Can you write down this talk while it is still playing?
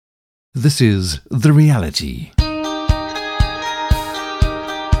This is The Reality.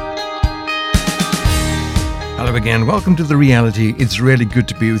 Hello again, welcome to The Reality. It's really good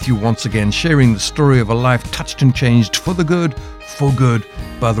to be with you once again, sharing the story of a life touched and changed for good,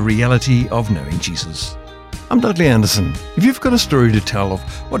 by the reality of knowing Jesus. I'm Dudley Anderson. If you've got a story to tell of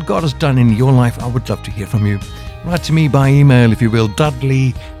what God has done in your life, I would love to hear from you. Write to me by email, if you will,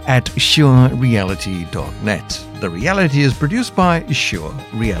 dudley@surereality.net. The Reality is produced by Sure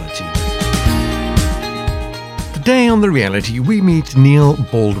Reality. Today on The Reality, we meet Neil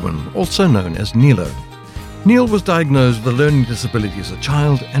Baldwin, also known as Nilo. Neil was diagnosed with a learning disability as a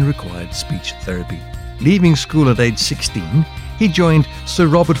child and required speech therapy. Leaving school at age 16, he joined Sir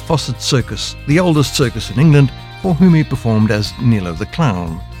Robert Fawcett's circus, the oldest circus in England, for whom he performed as Nilo the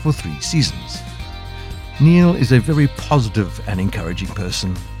Clown for 3 seasons. Neil is a very positive and encouraging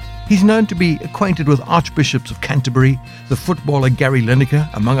person. He's known to be acquainted with Archbishops of Canterbury, the footballer Gary Lineker,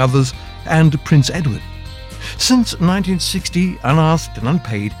 among others, and Prince Edward. Since 1960, unasked and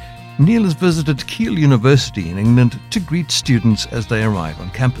unpaid, Neil has visited Keele University in England to greet students as they arrive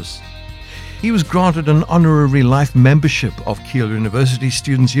on campus. He was granted an honorary life membership of Keele University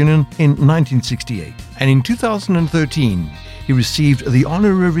Students' Union in 1968, and in 2013 he received the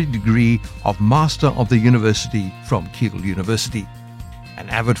honorary degree of Master of the University from Keele University. An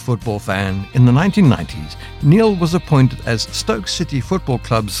avid football fan, in the 1990s, Neil was appointed as Stoke City Football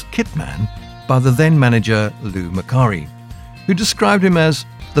Club's kitman by the then manager Lou Macari, who described him as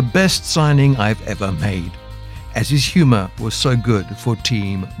the best signing I've ever made, as his humour was so good for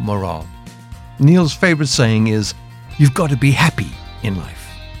team morale. Neil's favourite saying is, "You've got to be happy in life."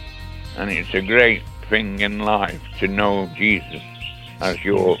 And it's a great thing in life to know Jesus as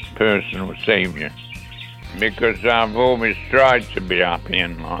your personal saviour, because I've always tried to be happy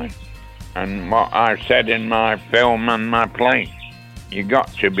in life. And what I said in my film and my play, you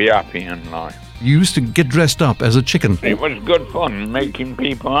got to be happy in life. You used to get dressed up as a chicken. It was good fun making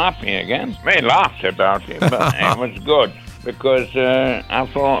people happy again. They laughed about it, but it was good because I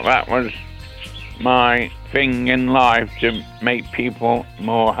thought that was my thing in life, to make people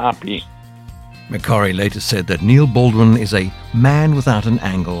more happy. Macari later said that Neil Baldwin is a man without an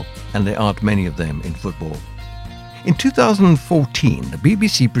angle, and there aren't many of them in football. In 2014, the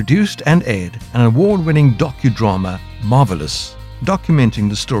BBC produced and aired an award-winning docudrama, Marvellous, documenting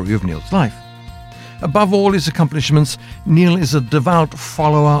the story of Neil's life. Above all his accomplishments, Neil is a devout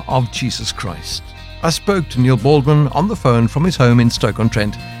follower of Jesus Christ. I spoke to Neil Baldwin on the phone from his home in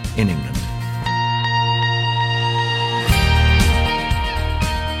Stoke-on-Trent in England.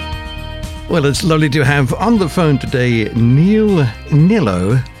 Well, it's lovely to have on the phone today Nilo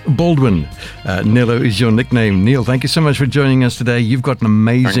Baldwin. Nilo is your nickname. Neil, thank you so much for joining us today. You've got an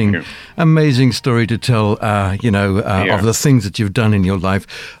amazing story to tell, of the things that you've done in your life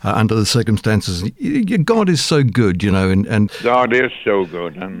under the circumstances. God is so good, and God is so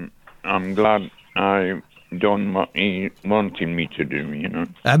good, and I'm glad I've done what He wanted me to do,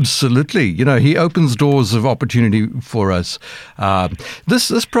 Absolutely. He opens doors of opportunity for us.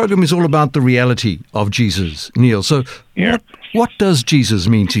 This program is all about the reality of Jesus, Neil. So what does Jesus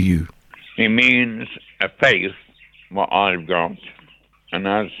mean to you? He means a faith, what I've got. And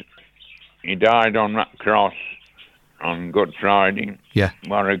as He died on that cross on Good Friday,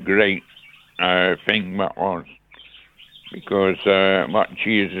 what a great thing that was. Because what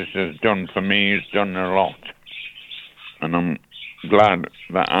Jesus has done for me, He's done a lot. And I'm glad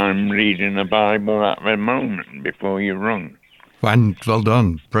that I'm reading the Bible at the moment before you run. And well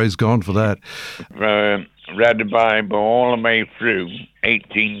done. Praise God for that. Read the Bible all the way through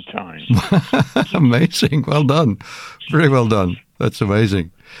 18 times. Amazing. Well done. Very well done. That's amazing.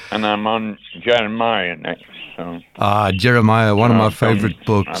 And I'm on Jeremiah next. So. Jeremiah, one of my favourite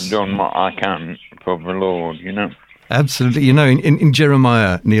books. I've done what I can for the Lord, Absolutely. In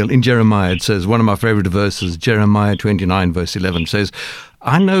Jeremiah, Neil, it says, one of my favourite verses, Jeremiah 29, verse 11, says,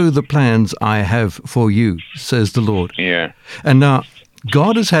 "I know the plans I have for you, says the Lord." Yeah. And now,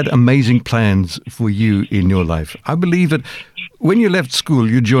 God has had amazing plans for you in your life. I believe that when you left school,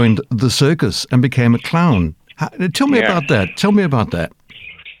 you joined the circus and became a clown. Tell me about that. Tell me about that.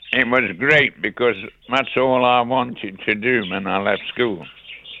 It was great because that's all I wanted to do when I left school.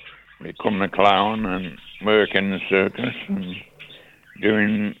 Become a clown and work in the circus and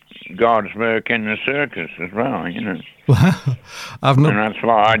doing God's work in the circus as well, Well, And that's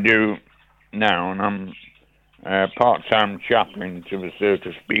what I do now, and I'm part-time chaplain to the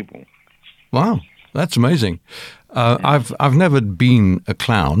circus people. Wow, that's amazing. I've never been a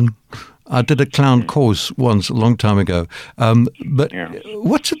clown. I did a clown course once a long time ago. But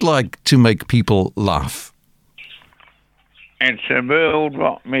what's it like to make people laugh? It's a world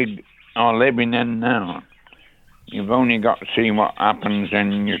what made are living in now. You've only got to see what happens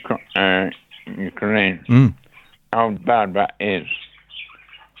in Ukraine. How bad that is.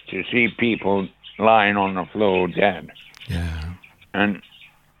 To see people lying on the floor dead. Yeah. And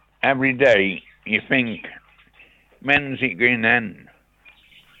every day you think, when's it going to end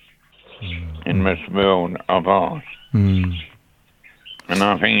in this world of ours? And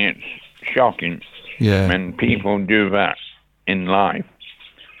I think it's shocking when people do that in life,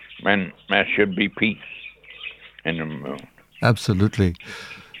 when there should be peace in the world. Absolutely.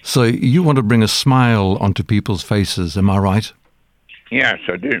 So you want to bring a smile onto people's faces, am I right? Yes,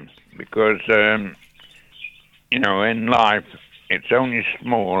 I do. Because, in life, it's only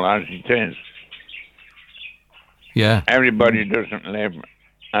small as it is. Yeah. Everybody doesn't live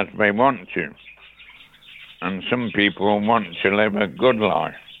as they want to. And some people want to live a good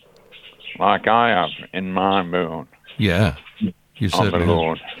life, like I have in my world. Yeah. You of the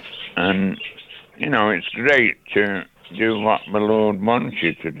Lord. And, it's great to do what the Lord wants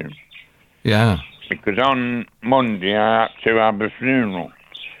you to do. Yeah. Because on Monday I had to have a funeral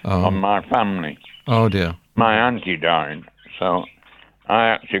of my family. Oh, dear. My auntie died, so I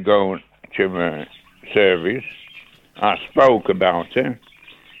had to go to the service. I spoke about it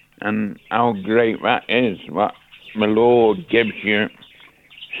and how great that is, what the Lord gives you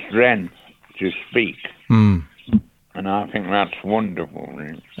strength to speak. And I think that's wonderful,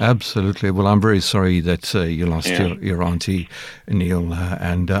 really. Absolutely. Well, I'm very sorry that you lost your auntie, Neil,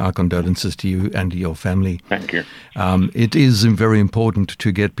 and our condolences to you and your family. Thank you. It is very important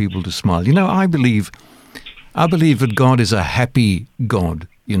to get people to smile. I believe that God is a happy God,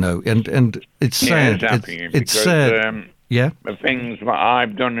 and it's sad. Yeah, it's happy it's sad. The things that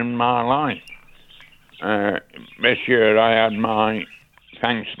I've done in my life. This year I had my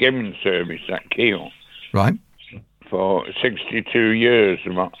Thanksgiving service at Kiel. Right. For 62 years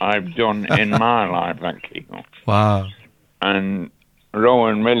of what I've done in my life at Kiel. Wow. And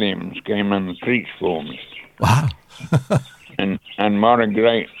Rowan Williams came and preached for me. Wow. and what a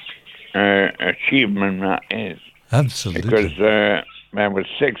great achievement that is. Absolutely. Because there were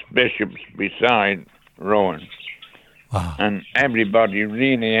 6 bishops beside Rowan. Wow. And everybody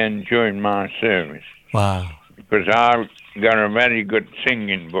really enjoyed my service. Wow. Because I've got a very good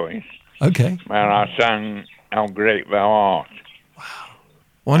singing voice. Okay. Where I sang How Great Thou Art. Wow.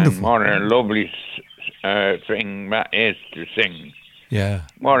 Wonderful. And what a lovely thing that is to sing. Yeah.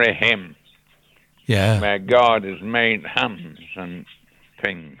 What a hymn. Yeah. Where God has made hands and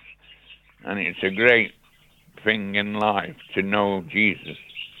things. And it's a great thing in life to know Jesus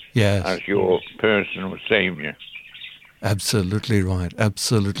as your personal Savior. Absolutely right.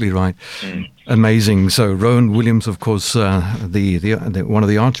 Absolutely right. Amazing. So Rowan Williams, of course, the one of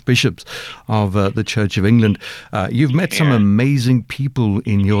the archbishops of the Church of England. You've met some amazing people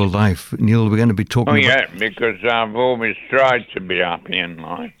in your life, Neil. We're going to be talking. Because I've always tried to be happy in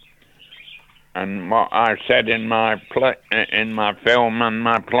life, and what I said in my in my film and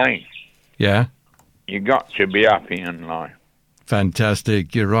my play. Yeah. You got to be happy in life.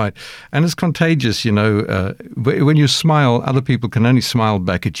 Fantastic. You're right. And it's contagious, when you smile, other people can only smile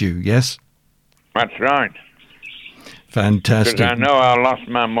back at you, yes? That's right. Fantastic. Because I know I lost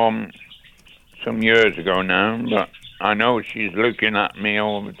my mum some years ago now, but I know she's looking at me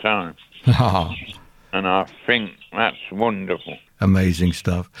all the time. And I think that's wonderful. Amazing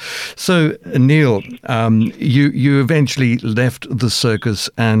stuff. So, Neil, you eventually left the circus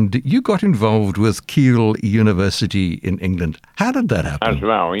and you got involved with Kiel University in England. How did that happen? As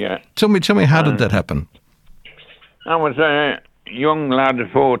well, yeah. Tell me, how did that happen? I was a young lad of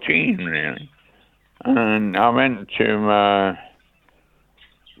 14, really. And I went to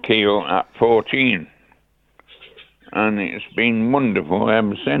Kiel at 14. And it's been wonderful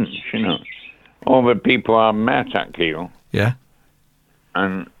ever since, All the people I've met at Kiel. Yeah.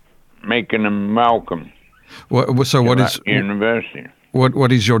 And making them welcome. So what is university?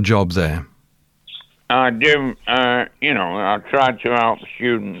 What is your job there? I do. I try to help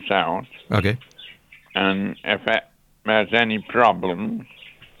students out. Okay. And if there's any problems,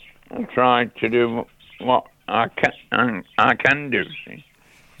 I try to do what I can do. See.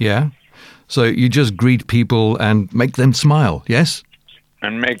 Yeah. So you just greet people and make them smile. Yes.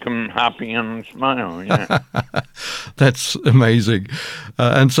 And make them happy and smile, yeah. That's amazing.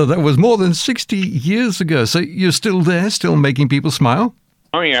 And so that was more than 60 years ago. So you're still there, still making people smile?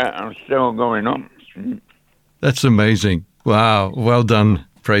 Oh, yeah, I'm still going on. That's amazing. Wow, well done.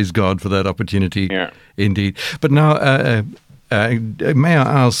 Praise God for that opportunity. Yeah. Indeed. But now, may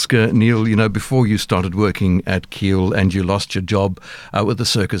I ask, Neil, before you started working at Kiel and you lost your job with the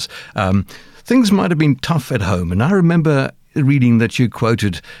circus, things might have been tough at home. And I remember reading that you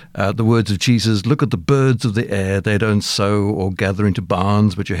quoted the words of Jesus, look at the birds of the air, they don't sow or gather into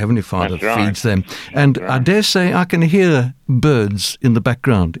barns, but your Heavenly Father feeds them. And I dare say I can hear birds in the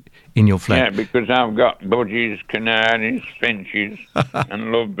background in your flat. Yeah, because I've got budgies, canaries, finches,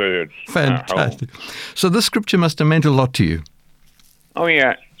 and lovebirds. Fantastic. So this scripture must have meant a lot to you. Oh,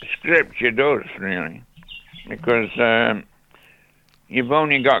 yeah, scripture does, really. Because you've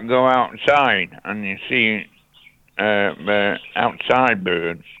only got to go outside and you see the outside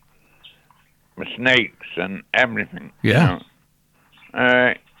birds, the snakes and everything. Yeah.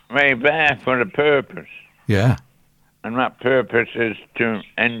 They're there for a purpose. Yeah. And that purpose is to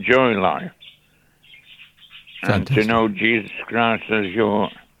enjoy life. Fantastic. And to know Jesus Christ as your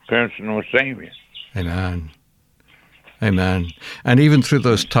personal Savior. Amen. Amen. And even through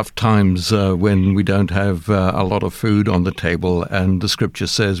those tough times when we don't have a lot of food on the table, and the scripture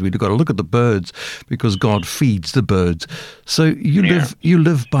says we've got to look at the birds because God feeds the birds. So you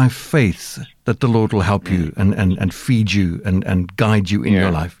live by faith that the Lord will help you and feed you and guide you in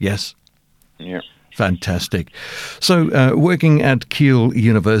your life. Yes? Yeah. Fantastic. So working at Keele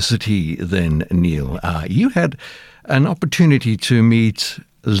University then, Neil, you had an opportunity to meet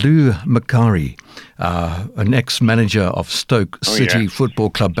Lou Macari, an ex-manager of Stoke City Football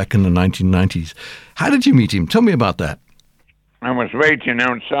Club back in the 1990s. How did you meet him? Tell me about that. I was waiting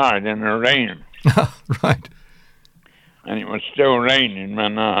outside in the rain. Right. And it was still raining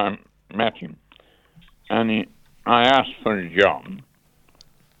when I met him. And I asked for a job.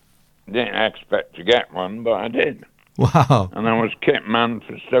 Didn't expect to get one, but I did. Wow. And I was kit man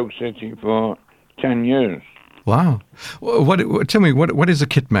for Stoke City for 10 years. Wow. Tell me, what is a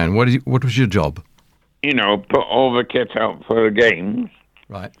kit man? What was your job? Put all the kit out for the games.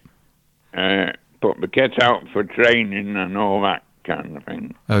 Right. Put the kit out for training and all that kind of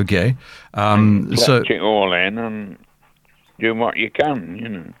thing. Okay. So it all in and do what you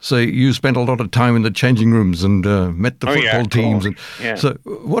can, So you spent a lot of time in the changing rooms and met the football teams. And so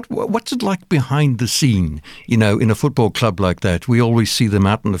what's it like behind the scene, in a football club like that? We always see them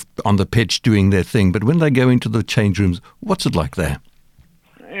out on the pitch doing their thing, but when they go into the change rooms, what's it like there?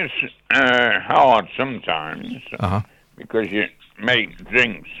 It's hard sometimes because you make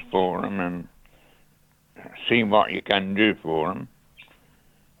drinks for them and see what you can do for them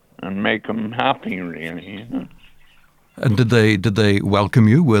and make them happy, really, And did they welcome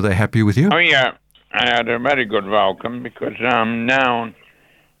you? Were they happy with you? Oh, yeah. I had a very good welcome because I'm now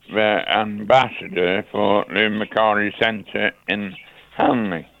the ambassador for the Macari Centre in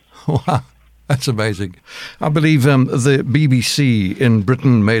Hanley. Wow, that's amazing. I believe the BBC in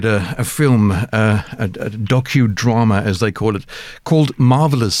Britain made a film, a docudrama, as they call it, called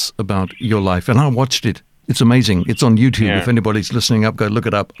Marvellous, about your life, and I watched it. It's amazing. It's on YouTube. Yeah. If anybody's listening up, go look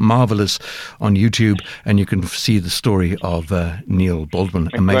it up. Marvellous on YouTube, and you can see the story of Neil Baldwin.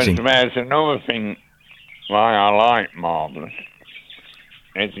 Amazing. Because there's another thing why I like Marvellous.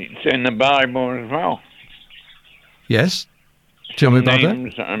 It's in the Bible as well. Yes? Tell me about that.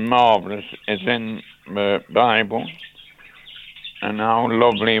 Names and Marvellous is in the Bible, and how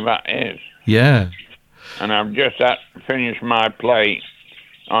lovely that is. Yeah. And I've just finished my play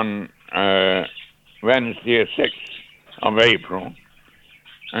on Wednesday, 6th of April,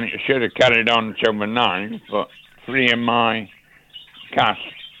 and it should have carried on till the 9th, but 3 of my cast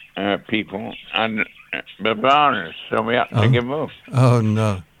people had the virus, so we had to give up. Oh,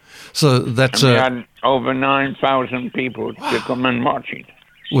 no. So that's... And we had over 9,000 people to come and watch it.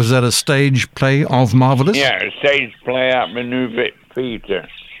 Was that a stage play of Marvellous? Yeah, a stage play at the New Vic Theatre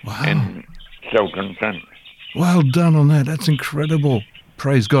in Stoke-on-Trent. Well done on that. That's incredible.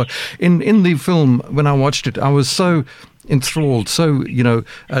 Praise God. In the film, when I watched it, I was so enthralled, so,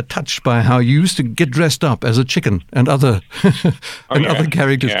 touched by how you used to get dressed up as a chicken and other other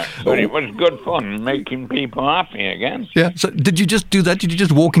characters. Yeah, but it was good fun, making people happy again. Yeah. So did you just do that? Did you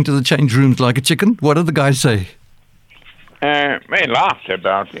just walk into the change rooms like a chicken? What did the guys say? They laughed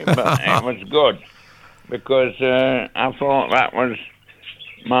about it, but it was good because I thought that was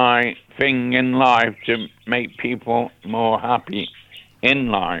my thing in life, to make people more happy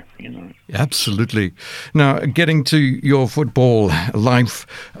in life, Absolutely. Now, getting to your football life,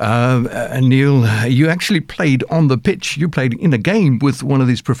 Neil, you actually played on the pitch. You played in a game with one of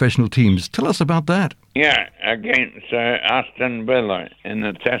these professional teams. Tell us about that. Yeah, against Aston Villa in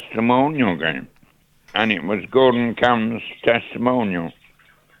a testimonial game. And it was Gordon Cam's testimonial.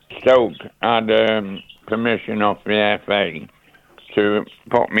 Stoke had permission off the FA to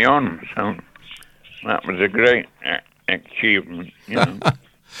put me on, so that was a great achievement,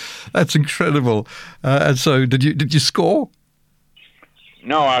 That's incredible. And so, did you score?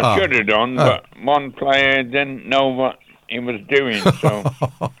 No, I should have done, but one player didn't know what he was doing, so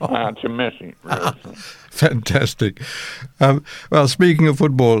I had to miss it. Really. Fantastic. Well, speaking of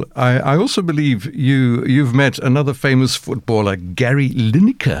football, I also believe you've met another famous footballer, Gary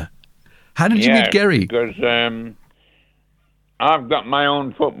Lineker. How did you meet Gary? Because I've got my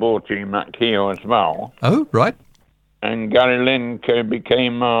own football team at Keogh as well. Oh, right. And Gary Lineker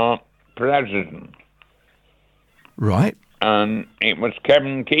became our president. Right. And it was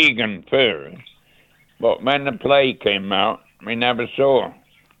Kevin Keegan first. But when the play came out, we never saw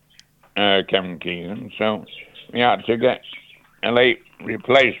Kevin Keegan. So we had to get a late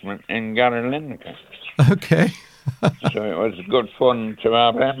replacement in Gary Lineker. Okay. So it was good fun to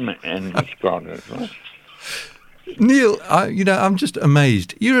have him in the squad as well. Neil, I'm just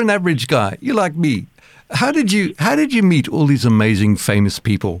amazed. You're an average guy. You're like me. How did you meet all these amazing, famous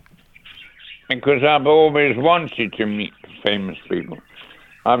people? Because I've always wanted to meet famous people.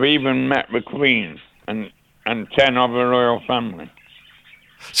 I've even met the Queen and 10 of the royal family.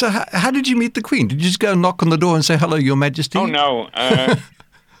 So how did you meet the Queen? Did you just go knock on the door and say, "Hello, Your Majesty"? Oh, no.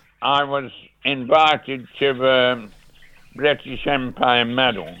 I was invited to the British Empire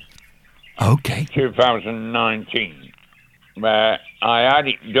Medal. Okay. 2019, where I had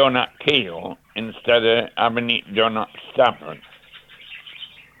it done at Keogh instead of having it done at Stafford.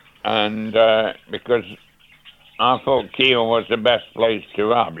 And because I thought Keogh was the best place to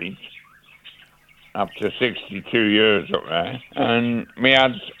have it, after 62 years up there. And we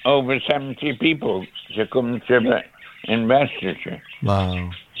had over 70 people to come to the investiture.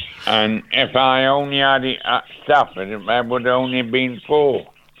 Wow. And if I only had it at Stafford, there would have only been 4.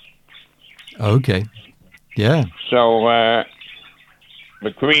 Okay. Yeah. So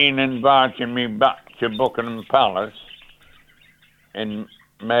the Queen invited me back to Buckingham Palace in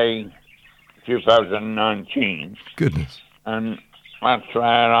May 2019. Goodness. And that's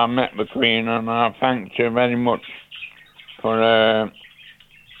where I met the Queen, and I thanked her very much for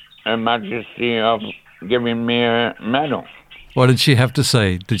Her Majesty of giving me a medal. What did she have to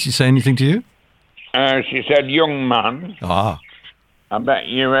say? Did she say anything to you? She said, "Young man, I bet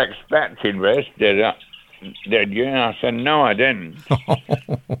you expected this, did you?" I said, "No, I didn't."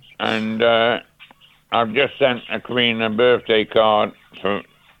 And I've just sent the Queen a birthday card for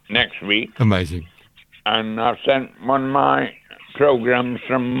next week. Amazing. And I've sent one of my programs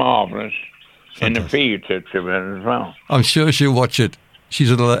from Marvellous in the theatre to her as well. I'm sure she'll watch it. She's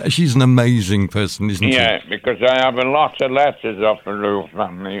an amazing person, isn't she? Yeah, because I have a lot of letters off the royal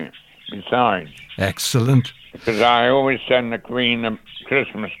family besides. Excellent. Because I always send the Queen a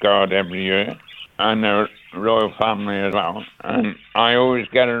Christmas card every year, and the royal family as well, and I always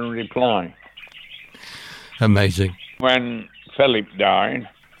get a reply. Amazing. When Philip died,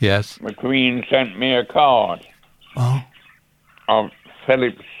 yes, the Queen sent me a card of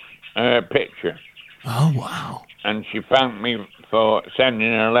Philip's picture. Oh, wow. And she thanked me for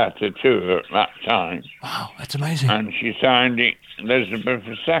sending a letter to her at that time. Wow, that's amazing. And she signed it Elizabeth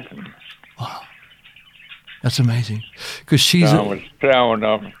II. Wow. That's amazing. Because I was proud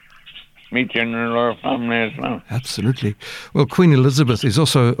of meeting the royal family as well. Absolutely. Well, Queen Elizabeth is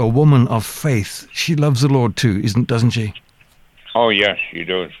also a woman of faith. She loves the Lord too, doesn't she? Oh, yes, she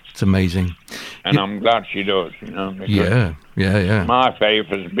does. It's amazing. And I'm glad she does, because yeah. my faith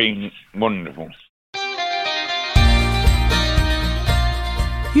has been wonderful.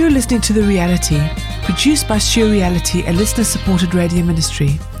 You're listening to The Reality, produced by Sure Reality, a listener-supported radio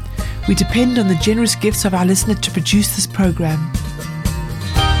ministry. We depend on the generous gifts of our listeners to produce this program.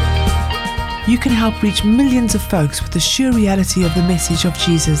 You can help reach millions of folks with the sure reality of the message of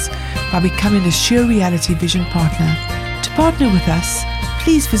Jesus by becoming a Sure Reality Vision Partner. To partner with us,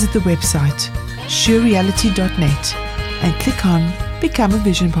 please visit the website surereality.net and click on Become a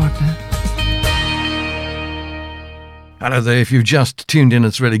Vision Partner. Hello there. If you've just tuned in,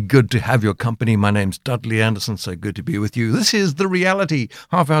 it's really good to have your company. My name's Dudley Anderson. So good to be with you. This is The Reality,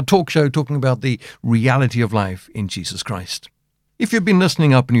 half-hour talk show talking about the reality of life in Jesus Christ. If you've been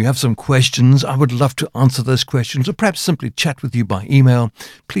listening up and you have some questions, I would love to answer those questions or perhaps simply chat with you by email.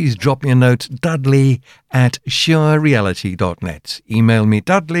 Please drop me a note, dudley@surereality.net. Email me,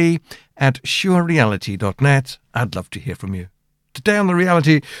 dudley@surereality.net. I'd love to hear from you. Today on The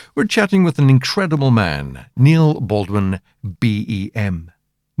Reality, we're chatting with an incredible man, Neil Baldwin, BEM.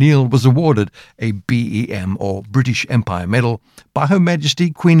 Neil was awarded a BEM, or British Empire Medal, by Her Majesty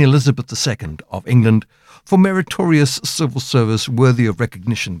Queen Elizabeth II of England for meritorious civil service worthy of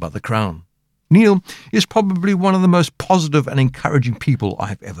recognition by the Crown. Neil is probably one of the most positive and encouraging people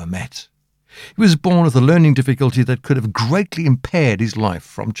I've ever met. He was born with a learning difficulty that could have greatly impaired his life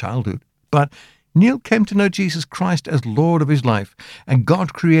from childhood, but Neil came to know Jesus Christ as Lord of his life, and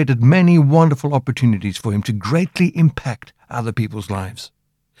God created many wonderful opportunities for him to greatly impact other people's lives.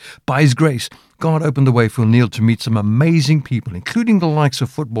 By his grace, God opened the way for Neil to meet some amazing people, including the likes of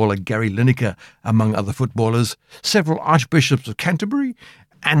footballer Gary Lineker, among other footballers, several archbishops of Canterbury,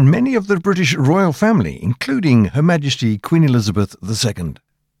 and many of the British royal family, including Her Majesty Queen Elizabeth II.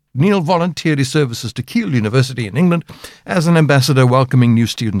 Neil volunteered his services to Keele University in England as an ambassador welcoming new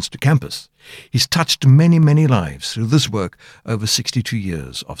students to campus. He's touched many, many lives through this work over 62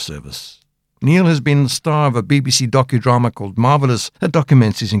 years of service. Neil has been the star of a BBC docudrama called Marvellous that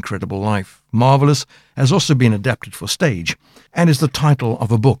documents his incredible life. Marvellous has also been adapted for stage and is the title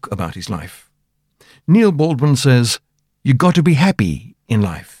of a book about his life. Neil Baldwin says, "You got to be happy in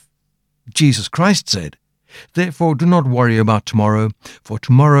life." Jesus Christ said, "Therefore do not worry about tomorrow, for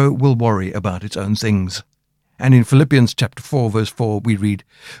tomorrow will worry about its own things." And in Philippians chapter 4, verse 4, we read,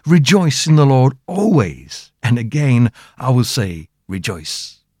 "Rejoice in the Lord always." And again, I will say,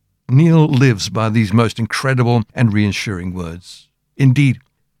 rejoice. Neil lives by these most incredible and reassuring words. Indeed,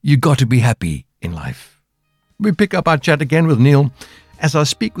 you got to be happy in life. We pick up our chat again with Neil as I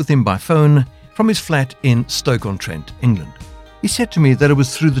speak with him by phone from his flat in Stoke-on-Trent, England. He said to me that it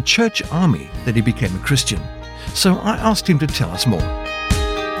was through the church army that he became a Christian. So I asked him to tell us more.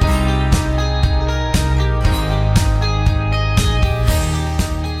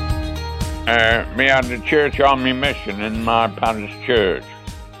 We had a church army mission in my parish church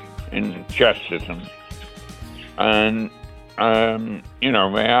in Chesterton. And,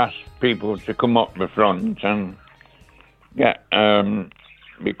 we asked people to come up the front and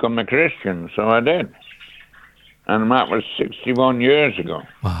become a Christian. So I did. And that was 61 years ago.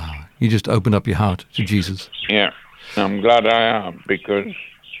 Wow. You just opened up your heart to Jesus. Yeah. I'm glad I have, because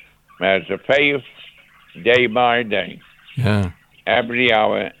there's a faith day by day. Yeah. Every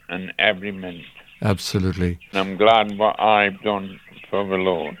hour and every minute. Absolutely. And I'm glad what I've done for the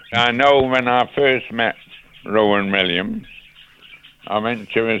Lord. I know when I first met Rowan Williams, I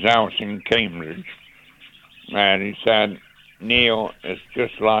went to his house in Cambridge, where he said, "Neil is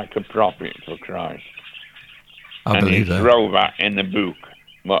just like a prophet for Christ." I believe that. And he wrote that in the book,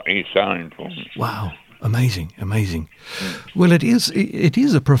 what he signed for me. Wow. Amazing, amazing. Well, it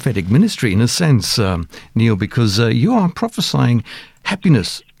is a prophetic ministry in a sense, Neil, because you are prophesying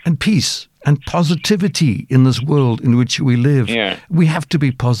happiness and peace and positivity in this world in which we live. Yeah. We have to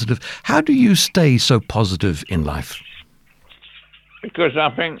be positive. How do you stay so positive in life? Because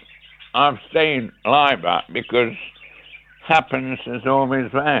I think I've stayed like that because happiness is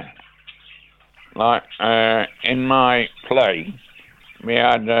always there. Like in my play, we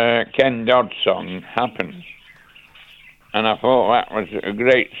had Ken Dodd's song, Happiness. And I thought that was a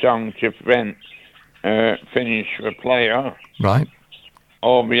great song to finish the play off. Right.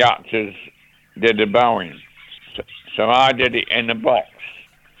 All the actors did a bowing. So I did it in a box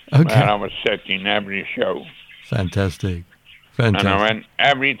where I was sitting every show. Fantastic. And I went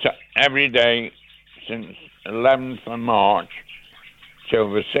every day since 11th of March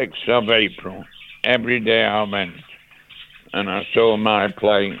till the 6th of April. Every day I went. And I saw my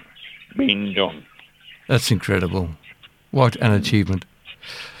play being done. That's incredible. What an achievement.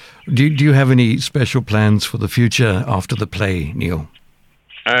 Do you have any special plans for the future after the play, Neil?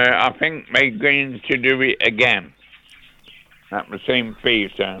 I think they're going to do it again. At the same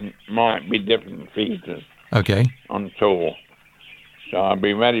theatre. Might be different theatres. Okay. On tour. So I'll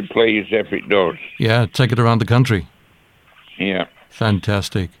be very pleased if it does. Yeah, take it around the country. Yeah.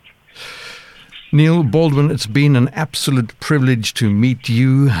 Fantastic. Neil Baldwin, it's been an absolute privilege to meet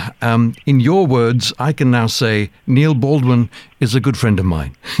you. In your words, I can now say Neil Baldwin is a good friend of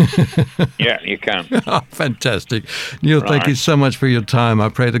mine. Yeah, you can. Fantastic. Neil, Thank you so much for your time. I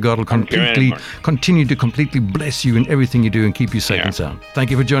pray that God will continue to completely bless you in everything you do and keep you safe and sound.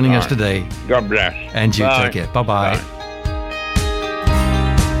 Thank you for joining us today. God bless. And you, take care. Bye-bye. Bye.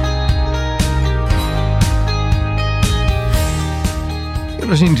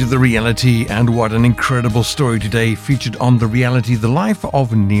 Listening to The Reality, and what an incredible story today featured on The Reality, the life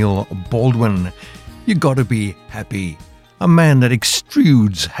of Neil Baldwin. You gotta be happy. A man that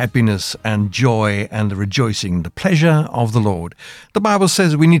extrudes happiness and joy and the rejoicing, the pleasure of the Lord. The Bible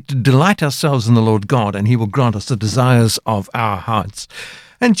says we need to delight ourselves in the Lord God, and He will grant us the desires of our hearts.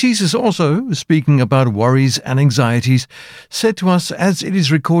 And Jesus also, speaking about worries and anxieties, said to us, as it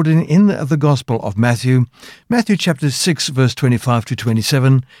is recorded in the Gospel of Matthew chapter 6, verse 25 to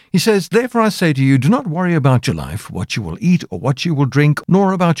 27, He says, "Therefore I say to you, do not worry about your life, what you will eat or what you will drink,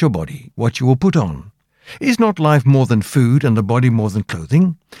 nor about your body, what you will put on. Is not life more than food and the body more than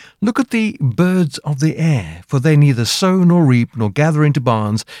clothing? Look at the birds of the air, for they neither sow nor reap nor gather into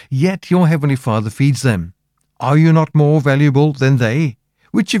barns, yet your heavenly Father feeds them. Are you not more valuable than they?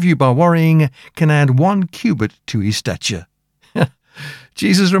 Which of you by worrying can add 1 cubit to his stature?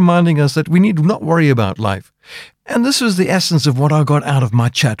 Jesus reminding us that we need not worry about life. And this was the essence of what I got out of my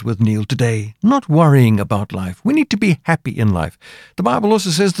chat with Neil today. Not worrying about life. We need to be happy in life. The Bible also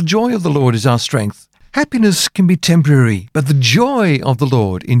says the joy of the Lord is our strength. Happiness can be temporary, but the joy of the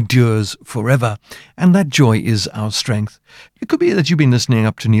Lord endures forever. And that joy is our strength. It could be that you've been listening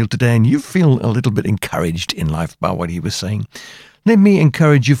up to Neil today and you feel a little bit encouraged in life by what he was saying. Let me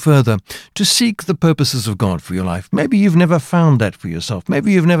encourage you further to seek the purposes of God for your life. Maybe you've never found that for yourself.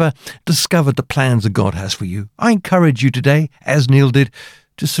 Maybe you've never discovered the plans that God has for you. I encourage you today, as Neil did,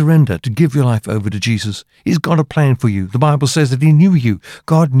 to surrender, to give your life over to Jesus. He's got a plan for you. The Bible says that he knew you.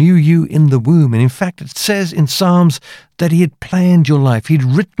 God knew you in the womb. And in fact, it says in Psalms that he had planned your life. He'd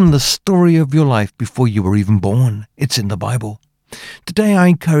written the story of your life before you were even born. It's in the Bible. Today I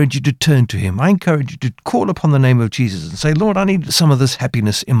encourage you to turn to him. I encourage you to call upon the name of Jesus and say, Lord, I need some of this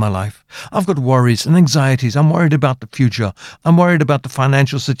happiness in my life. I've got worries and anxieties. I'm worried about the future. I'm worried about the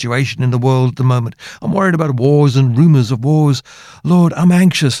financial situation in the world at the moment. I'm worried about wars and rumors of wars. Lord, I'm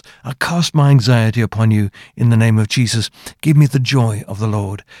anxious. I cast my anxiety upon you in the name of Jesus. Give me the joy of the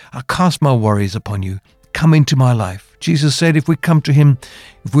Lord. I cast my worries upon you. Come into my life. Jesus said if we come to him,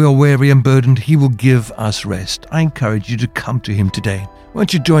 if we are weary and burdened, he will give us rest. I encourage you to come to him today.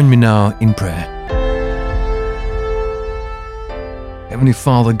 Won't you join me now in prayer? Heavenly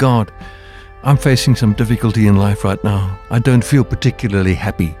Father, God, I'm facing some difficulty in life right now. I don't feel particularly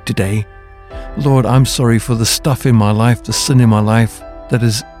happy today. Lord, I'm sorry for the stuff in my life, the sin in my life that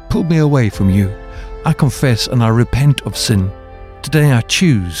has pulled me away from you. I confess and I repent of sin. Today I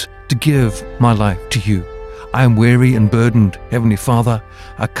choose to give my life to you. I am weary and burdened, Heavenly Father.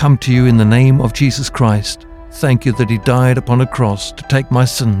 I come to you in the name of Jesus Christ. Thank you that he died upon a cross to take my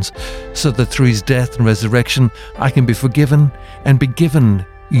sins, so that through his death and resurrection I can be forgiven and be given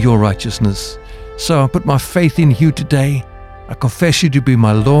your righteousness. So I put my faith in you today. I confess you to be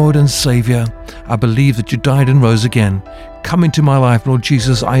my Lord and Savior. I believe that you died and rose again. Come into my life, Lord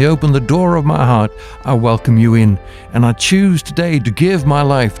Jesus. I open the door of my heart. I welcome you in, and I choose today to give my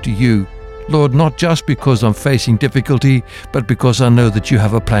life to you. Lord, not just because I'm facing difficulty, but because I know that you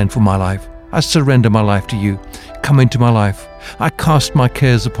have a plan for my life. I surrender my life to you. Come into my life. I cast my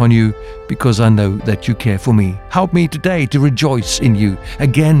cares upon you because I know that you care for me. Help me today to rejoice in you.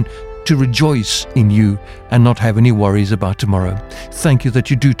 Again, to rejoice in you and not have any worries about tomorrow. Thank you that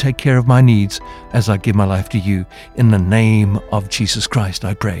you do take care of my needs as I give my life to you. In the name of Jesus Christ,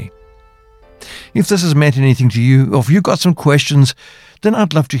 I pray. If this has meant anything to you, or if you've got some questions, then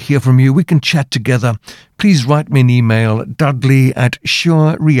I'd love to hear from you. We can chat together. Please write me an email,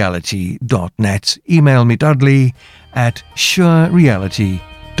 dudley@surereality.net. Email me,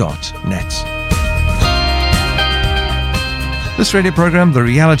 dudley@surereality.net. This radio program, The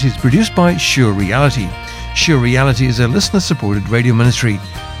Reality, is produced by Sure Reality. Sure Reality is a listener-supported radio ministry.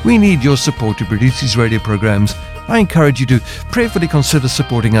 We need your support to produce these radio programs. I encourage you to prayerfully consider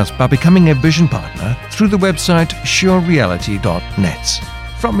supporting us by becoming a vision partner through the website surereality.net.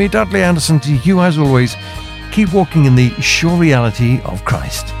 From me, Dudley Anderson, to you as always, keep walking in the sure reality of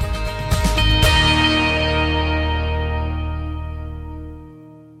Christ.